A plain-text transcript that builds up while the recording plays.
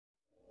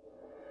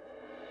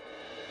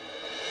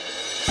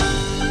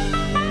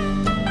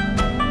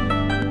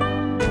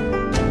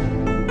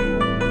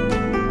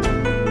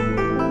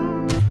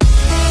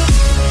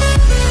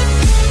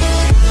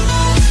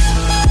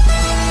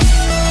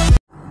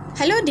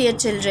dear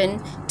children,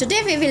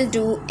 today we will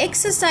do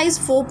exercise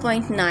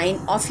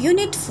 4.9 of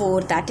unit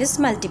 4, that is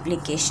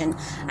multiplication,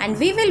 and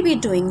we will be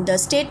doing the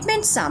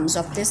statement sums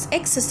of this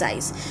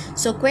exercise.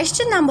 So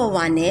question number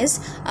 1 is,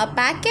 a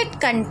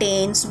packet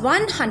contains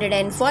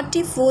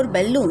 144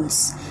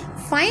 balloons.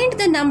 Find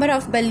the number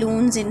of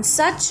balloons in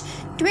such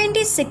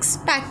 26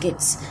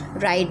 packets.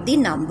 Write the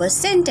number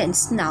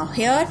sentence. Now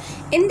here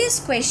in this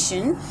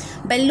question,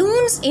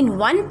 balloons in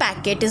one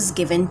packet is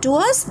given to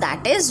us,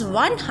 that is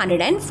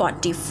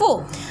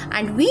 144,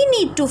 and we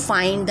need to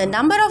find the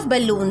number of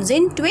balloons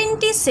in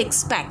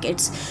 26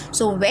 packets.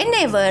 So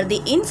whenever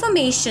the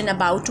information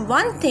about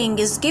one thing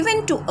is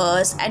given to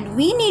us and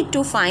we need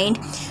to find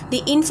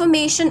the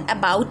information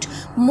about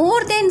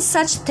more than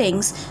such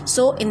things,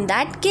 so in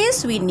that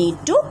case we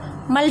need to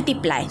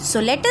multiply. So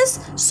let us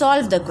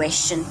solve the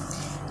question.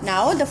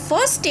 Now the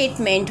first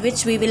statement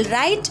which we will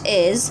write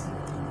is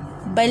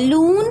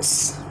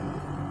balloons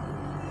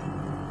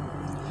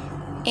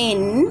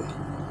in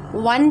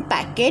one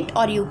packet,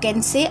 or you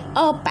can say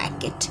a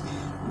packet,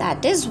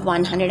 that is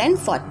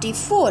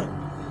 144.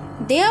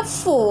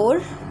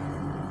 Therefore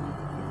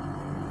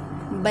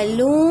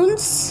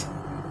balloons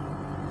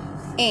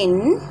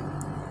in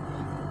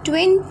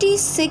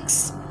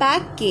 26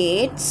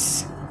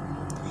 packets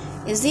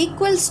is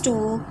equals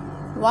to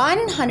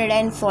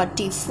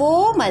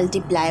 144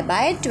 multiplied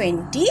by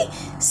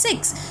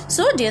 26.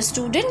 So dear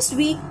students,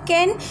 we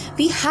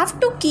have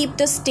to keep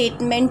the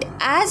statement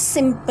as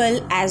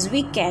simple as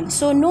we can.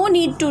 So no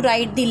need to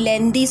write the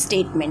lengthy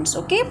statements.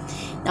 Okay.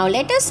 Now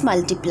let us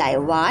multiply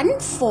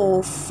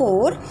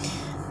 144.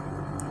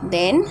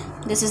 Then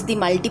this is the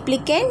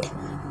multiplicand.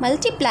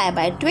 Multiply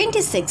by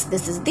 26.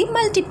 This is the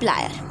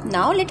multiplier.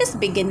 Now let us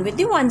begin with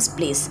the ones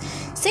place.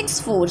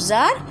 6 4s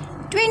are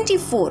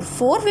 24.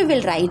 4 we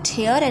will write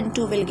here and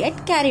 2 will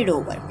get carried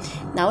over.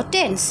 Now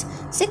tens.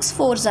 6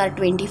 4s are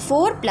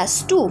 24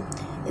 plus 2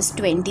 is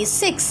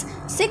 26.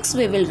 6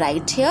 we will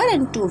write here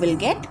and 2 will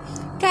get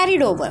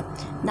carried over.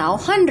 Now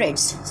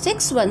hundreds.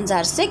 6 1s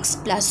are 6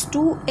 plus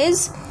 2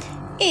 is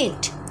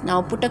 8.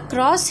 Now put a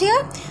cross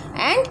here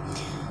and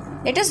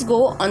let us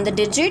go on the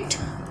digit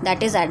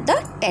that is at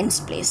the tens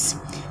place.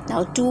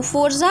 Now 2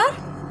 4s are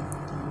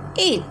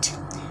 8.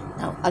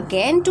 Now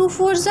again 2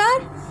 4s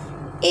are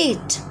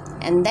 8.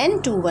 And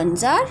then 2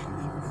 1s are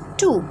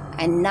 2.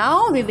 And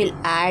now we will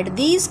add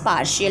these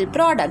partial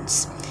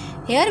products.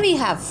 Here we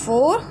have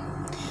 4.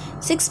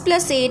 6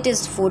 plus 8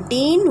 is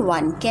 14.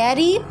 1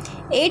 carry.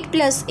 8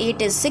 plus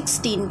 8 is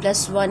 16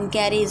 plus 1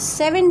 carry is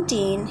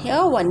 17.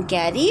 Here 1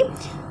 carry.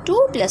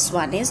 2 plus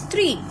 1 is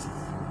 3.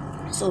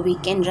 So we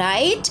can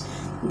write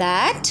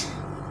that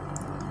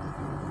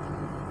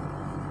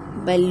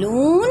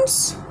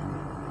balloons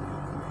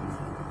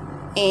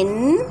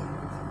in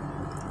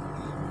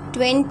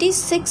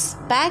 26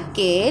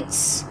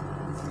 packets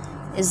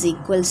is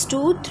equals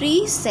to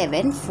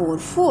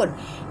 3744.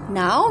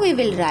 Now we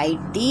will write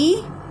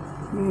the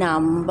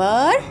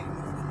number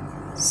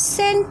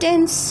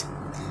sentence.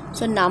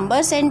 So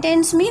number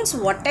sentence means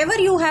whatever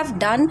you have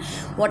done,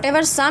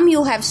 whatever sum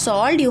you have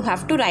solved, you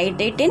have to write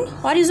it in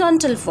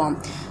horizontal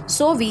form.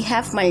 So we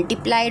have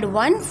multiplied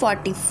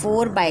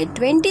 144 by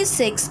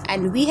 26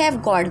 and we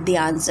have got the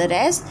answer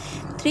as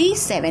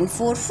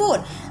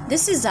 3744.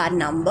 This is our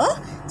number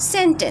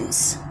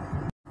sentence.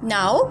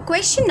 Now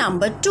question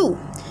number 2.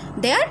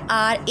 There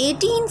are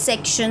 18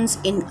 sections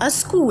in a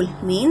school.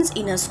 Means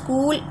in a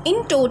school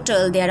in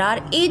total there are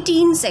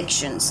 18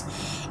 sections.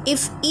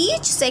 If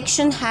each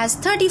section has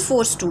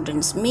 34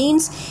 students,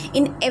 means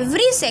in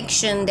every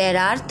section there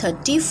are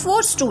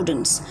 34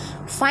 students.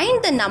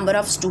 Find the number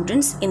of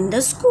students in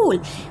the school.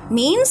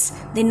 Means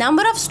the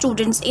number of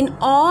students in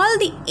all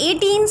the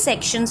 18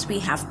 sections we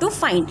have to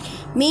find.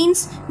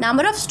 Means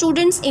number of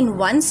students in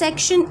one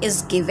section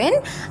is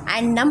given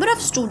and number of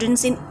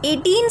students in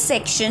 18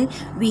 section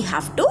we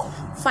have to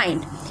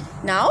find.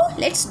 Now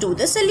let's do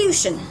the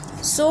solution.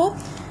 So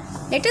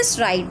let us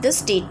write the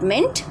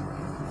statement,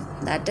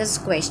 that is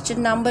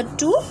question number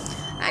 2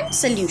 and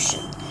solution.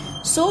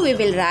 So we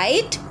will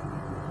write,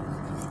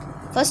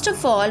 first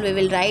of all we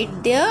will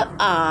write there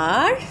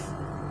are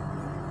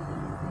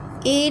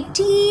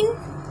 18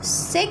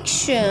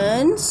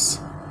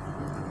 sections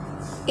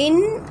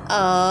in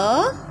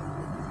a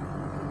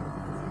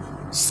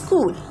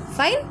school.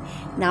 Fine.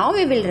 Now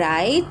we will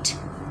write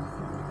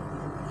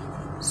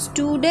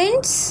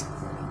students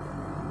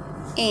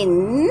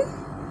in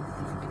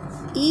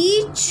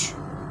each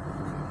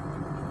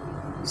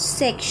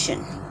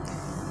section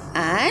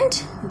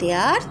and they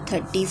are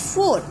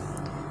 34.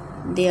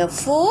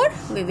 Therefore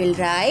we will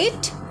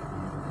write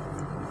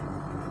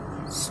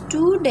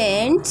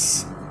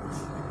students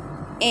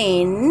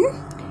in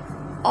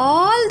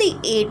all the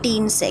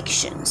 18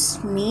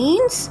 sections,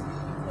 means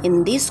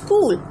in the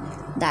school,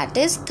 that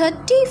is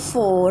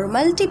 34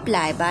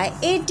 multiplied by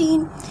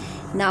 18.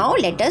 Now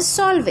let us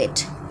solve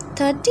it.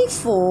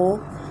 34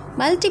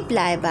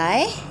 multiplied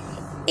by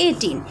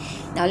 18.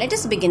 Now let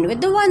us begin with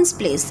the ones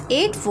place.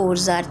 8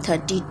 4s are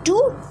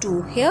 32,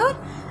 2 here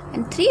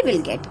and 3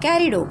 will get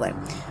carried over.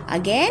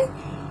 Again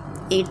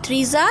 8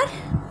 3s are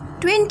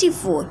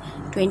 24.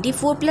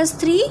 24 plus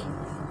 3,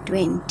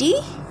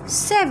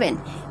 27.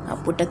 Now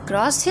put a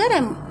cross here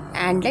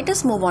and let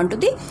us move on to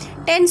the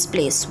tens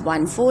place.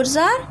 1 4s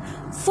are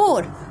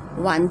 4.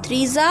 1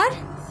 3s are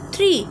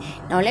 3.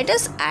 Now let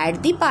us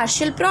add the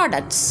partial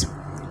products.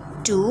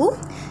 2.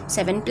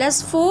 7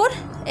 plus 4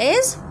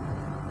 is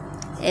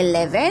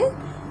 11.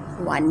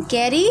 1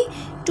 carry.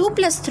 2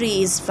 plus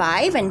 3 is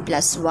 5 and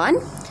plus 1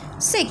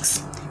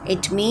 6.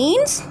 It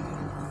means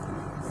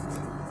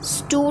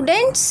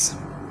students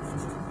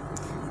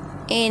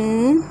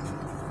in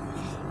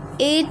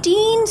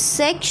 18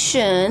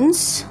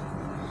 sections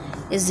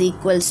is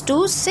equals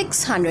to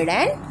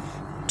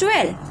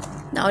 612.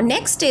 Now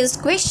next is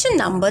question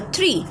number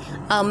 3.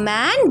 A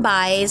man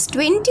buys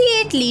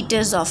 28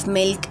 liters of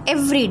milk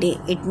every day.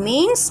 It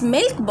means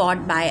milk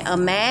bought by a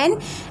man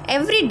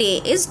every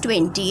day is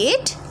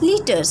 28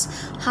 liters.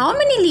 How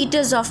many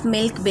liters of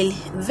milk will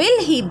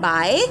he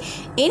buy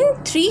in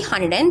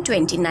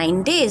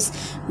 329 days?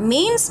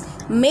 Means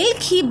milk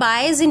he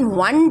buys in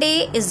one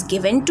day is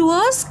given to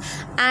us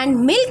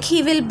and milk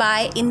he will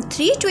buy in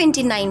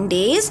 329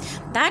 days,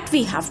 that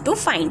we have to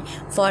find.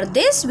 For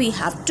this we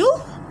have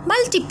to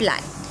multiply.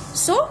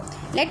 So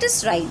let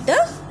us write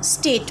the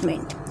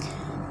statement.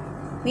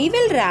 We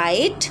will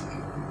write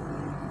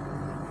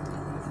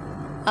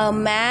a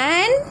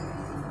man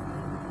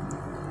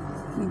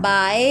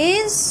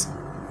buys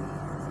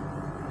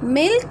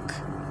milk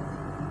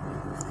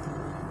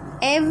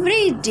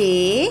every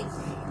day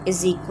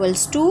is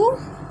equals to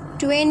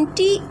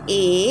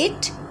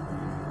 28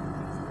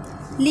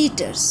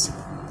 liters.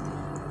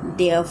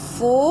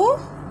 Therefore,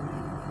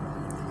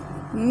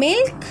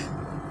 milk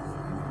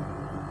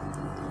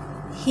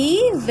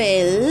he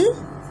will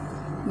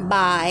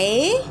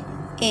buy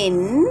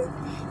in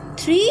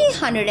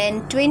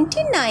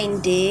 329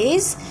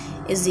 days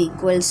is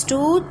equals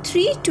to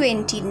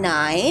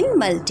 329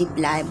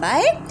 multiplied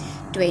by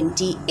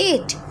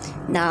 28.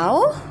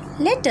 Now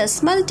let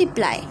us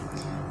multiply.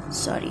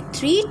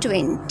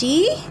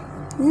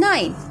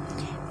 329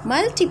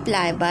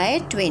 multiply by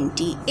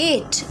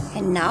 28,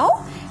 and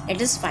now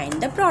let us find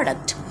the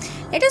product.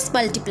 Let us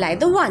multiply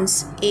the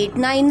ones. 8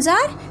 9s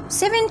are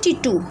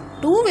 72.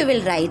 2 we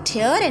will write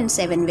here and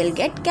 7 will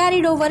get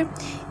carried over.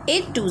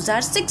 8 2s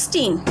are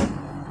 16.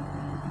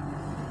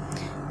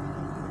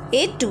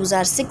 8 2s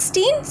are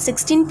 16.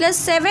 16 plus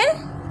 7,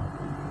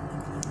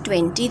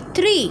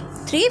 23.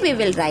 3 we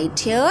will write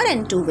here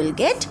and 2 will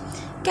get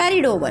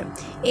carried over.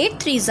 8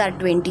 3s are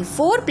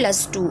 24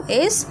 plus 2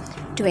 is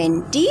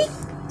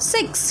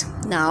 26.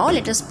 Now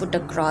let us put a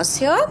cross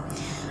here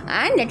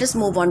and let us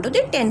move on to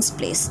the tens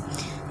place.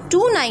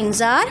 2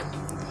 9s are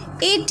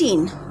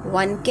 18.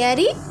 1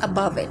 carry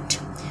above it.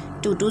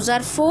 2 2s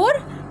are 4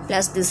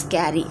 plus this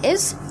carry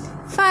is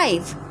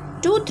 5.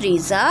 2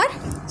 3s are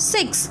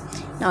 6.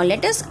 Now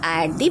let us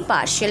add the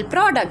partial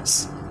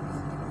products.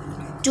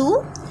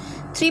 2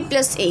 3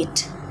 plus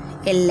 8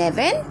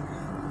 11.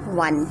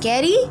 1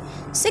 carry.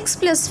 6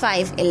 plus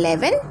 5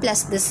 11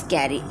 plus this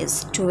carry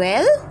is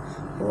 12.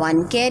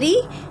 1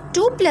 carry.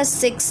 2 plus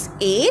 6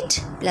 8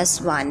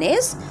 plus 1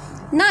 is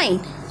 9.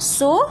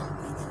 So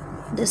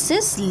this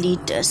is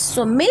liters.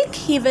 So milk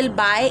he will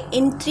buy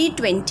in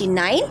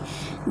 329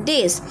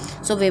 days.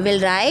 So we will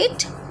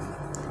write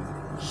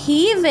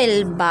he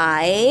will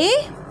buy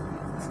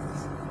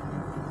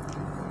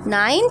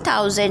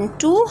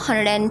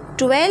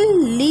 9,212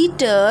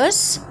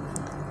 liters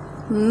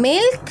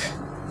milk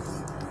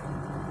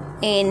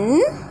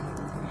in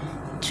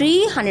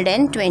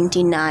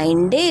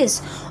 329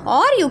 days.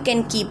 Or you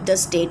can keep the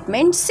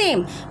statement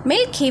same.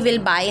 Milk he will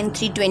buy in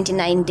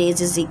 329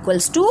 days is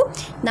equals to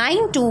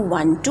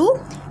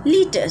 9212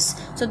 liters.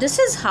 So this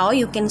is how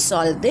you can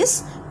solve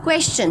this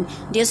question.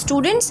 Dear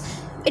students,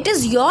 it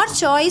is your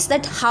choice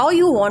that how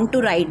you want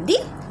to write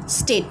the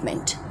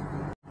statement.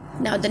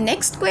 Now the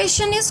next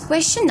question is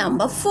question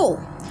number 4.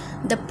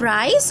 The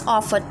price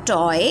of a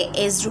toy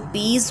is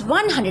rupees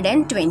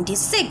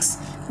 126.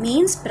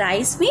 Means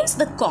price means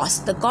the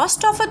cost. The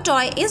cost of a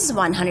toy is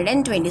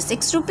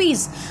 126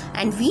 rupees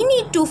and we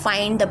need to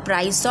find the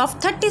price of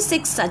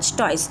 36 such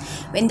toys.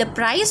 When the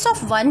price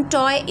of one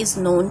toy is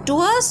known to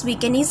us, we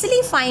can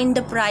easily find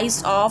the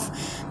price of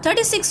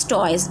 36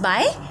 toys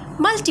by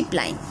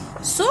multiplying.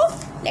 So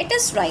let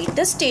us write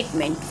the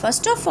statement.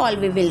 First of all,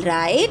 we will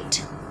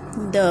write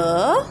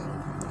the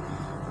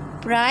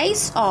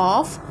price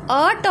of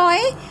a toy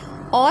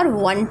or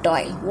one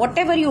toy,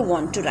 whatever you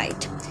want to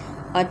write.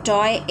 A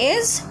toy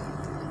is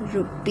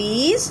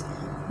rupees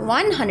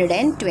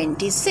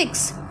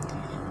 126.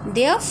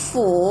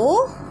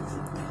 Therefore,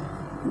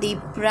 the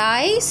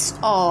price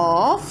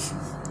of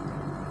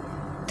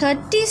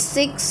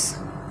 36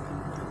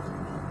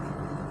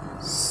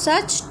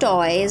 such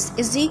toys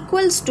is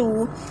equals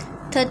to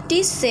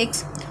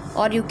 36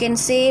 or you can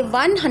say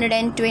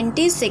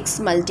 126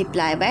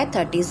 multiplied by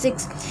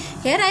 36.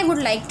 Here I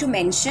would like to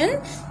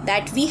mention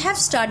that we have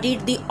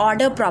studied the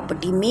order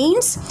property,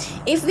 means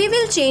if we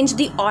will change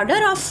the order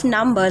of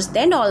numbers,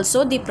 then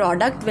also the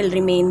product will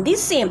remain the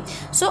same.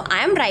 So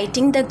I am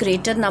writing the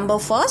greater number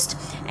first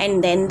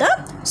and then the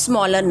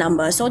smaller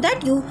number, so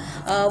that you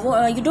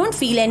don't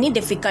feel any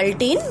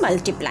difficulty in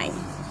multiplying.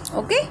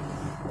 Okay,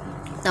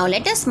 now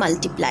let us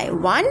multiply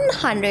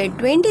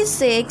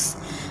 126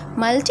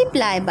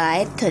 multiply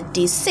by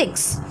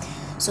 36.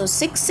 So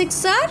 6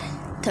 6 are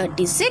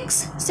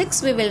 36.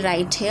 6 we will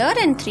write here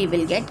and 3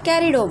 will get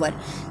carried over.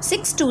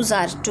 6 2s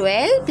are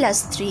 12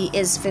 plus 3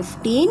 is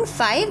 15.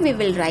 5 we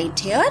will write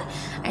here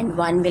and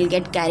 1 will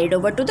get carried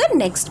over to the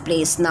next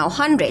place. Now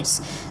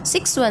hundreds.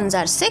 6 1s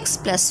are 6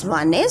 plus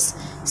 1 is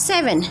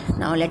 7.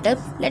 Now let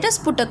us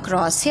put a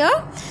cross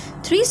here.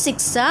 3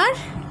 6 are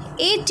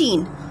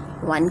 18.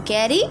 1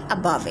 carry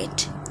above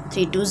it.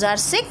 3 2s are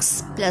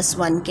 6 plus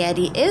 1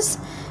 carry is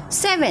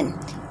 7.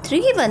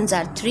 3 1s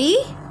are 3.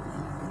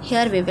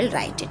 Here we will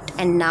write it.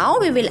 And now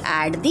we will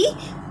add the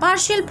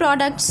partial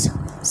products.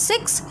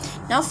 6.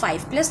 Now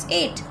 5 plus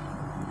 8.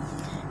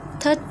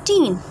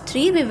 13.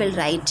 3 we will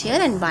write here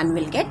and 1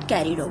 will get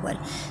carried over.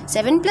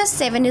 7 plus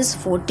 7 is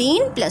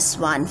 14 plus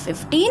 1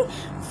 15.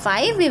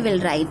 5 we will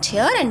write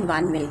here and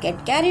 1 will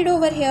get carried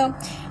over here.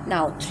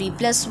 Now 3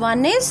 plus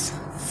 1 is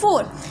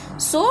 4.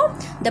 So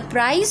the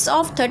price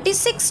of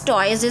 36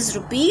 toys is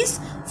rupees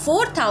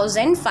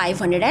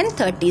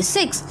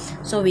 4,536.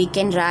 So we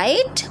can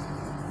write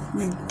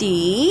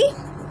the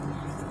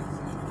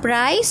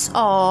price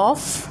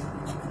of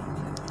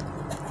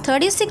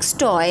 36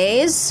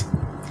 toys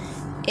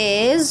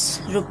is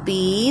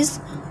rupees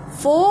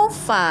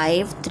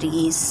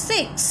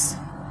 4,536.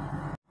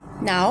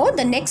 Now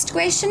the next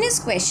question is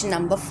question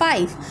number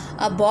 5.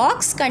 A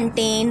box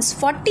contains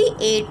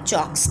 48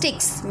 chalk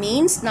sticks,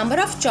 means number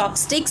of chalk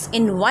sticks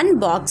in one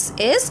box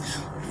is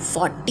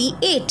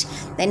 48.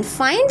 Then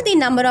find the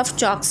number of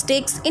chalk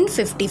sticks in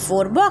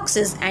 54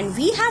 boxes, and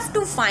we have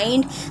to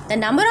find the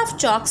number of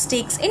chalk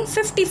sticks in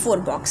 54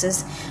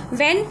 boxes.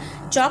 When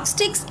chalk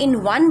sticks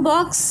in one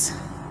box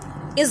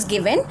is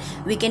given,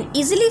 we can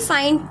easily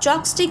find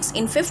chalk sticks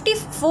in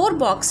 54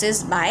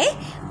 boxes by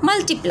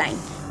multiplying.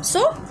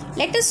 So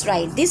let us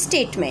write this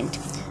statement.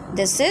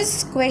 This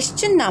is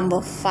question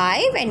number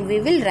 5 and we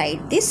will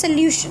write the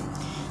solution.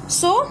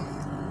 So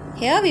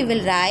here we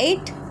will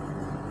write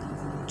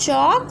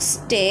chalk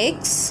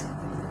sticks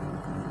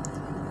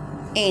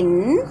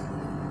in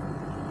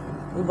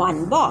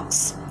one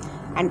box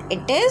and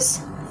it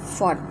is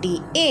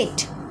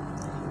 48.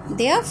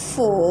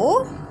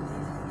 Therefore,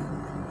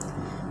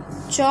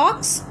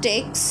 chalk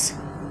sticks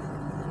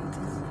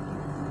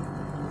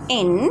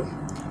in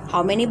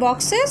how many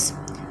boxes?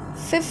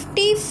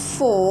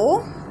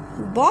 54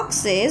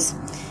 boxes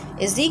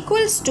is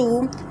equals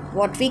to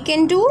what we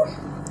can do?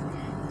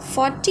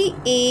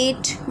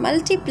 48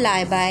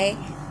 multiplied by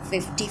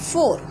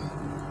 54.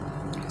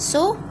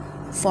 So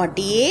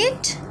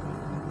 48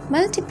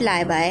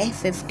 multiplied by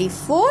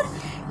 54.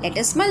 Let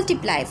us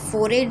multiply.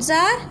 4 8s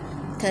are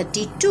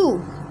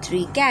 32.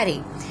 3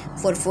 carry.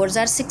 4 4s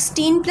are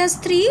 16 plus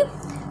 3.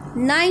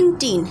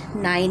 19.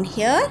 9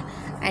 here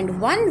and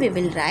 1 we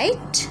will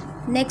write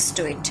next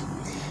to it.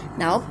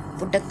 Now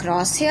put a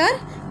cross here.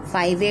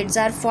 5 8s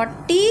are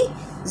 40.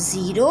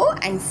 0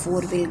 and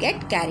 4 will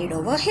get carried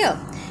over here.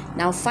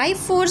 Now 5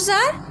 4s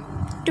are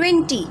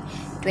 20.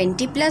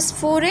 20 plus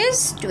 4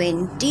 is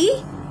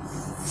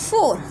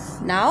 24.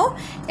 Now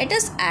let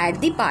us add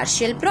the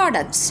partial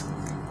products.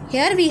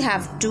 Here we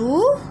have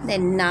 2,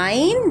 then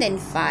 9, then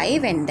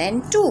 5 and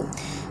then 2.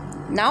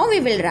 Now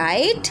we will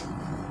write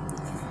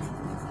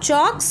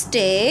chalk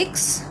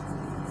sticks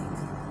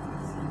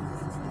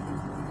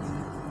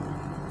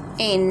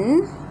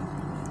in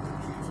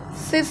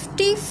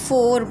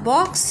 54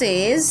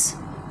 boxes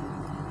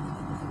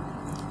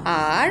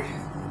are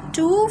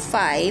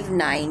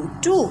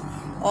 2592,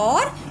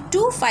 or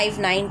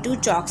 2592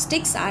 chalk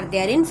sticks are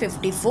there in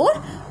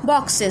 54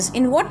 boxes.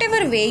 In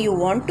whatever way you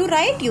want to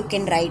write, you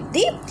can write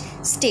the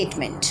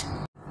statement.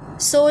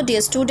 So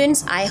dear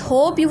students, I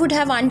hope you would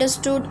have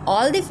understood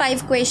all the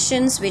 5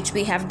 questions which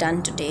we have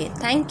done today.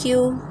 Thank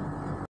you.